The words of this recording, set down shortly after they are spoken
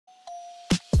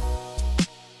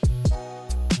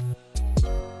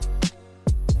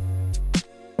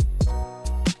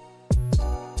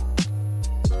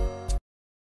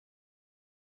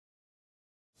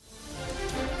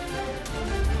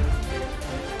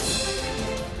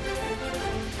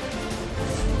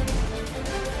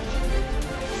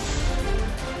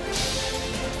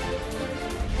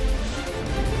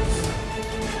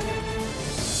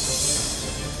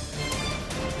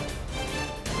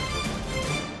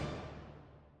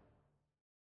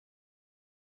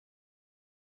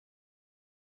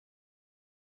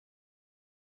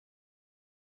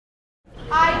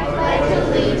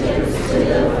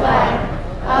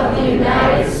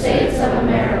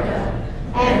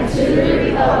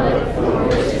republic for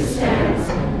which it stands,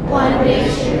 one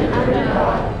nation under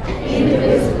God,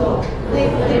 indivisible,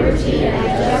 with liberty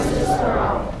and justice for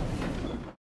all.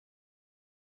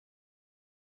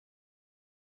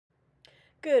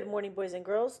 Good morning, boys and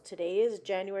girls. Today is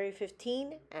January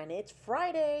 15, and it's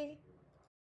Friday.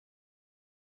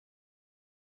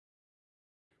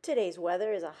 Today's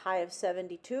weather is a high of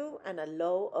 72 and a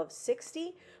low of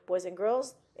 60. Boys and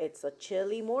girls, it's a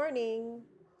chilly morning.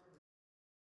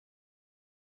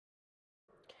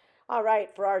 All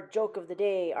right, for our joke of the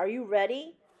day, are you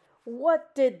ready?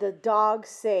 What did the dog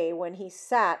say when he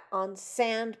sat on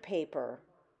sandpaper?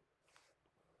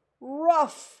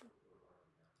 Rough.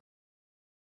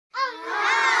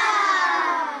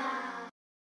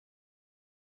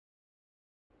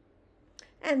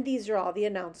 And these are all the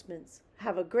announcements.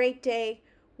 Have a great day,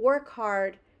 work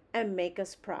hard, and make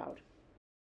us proud.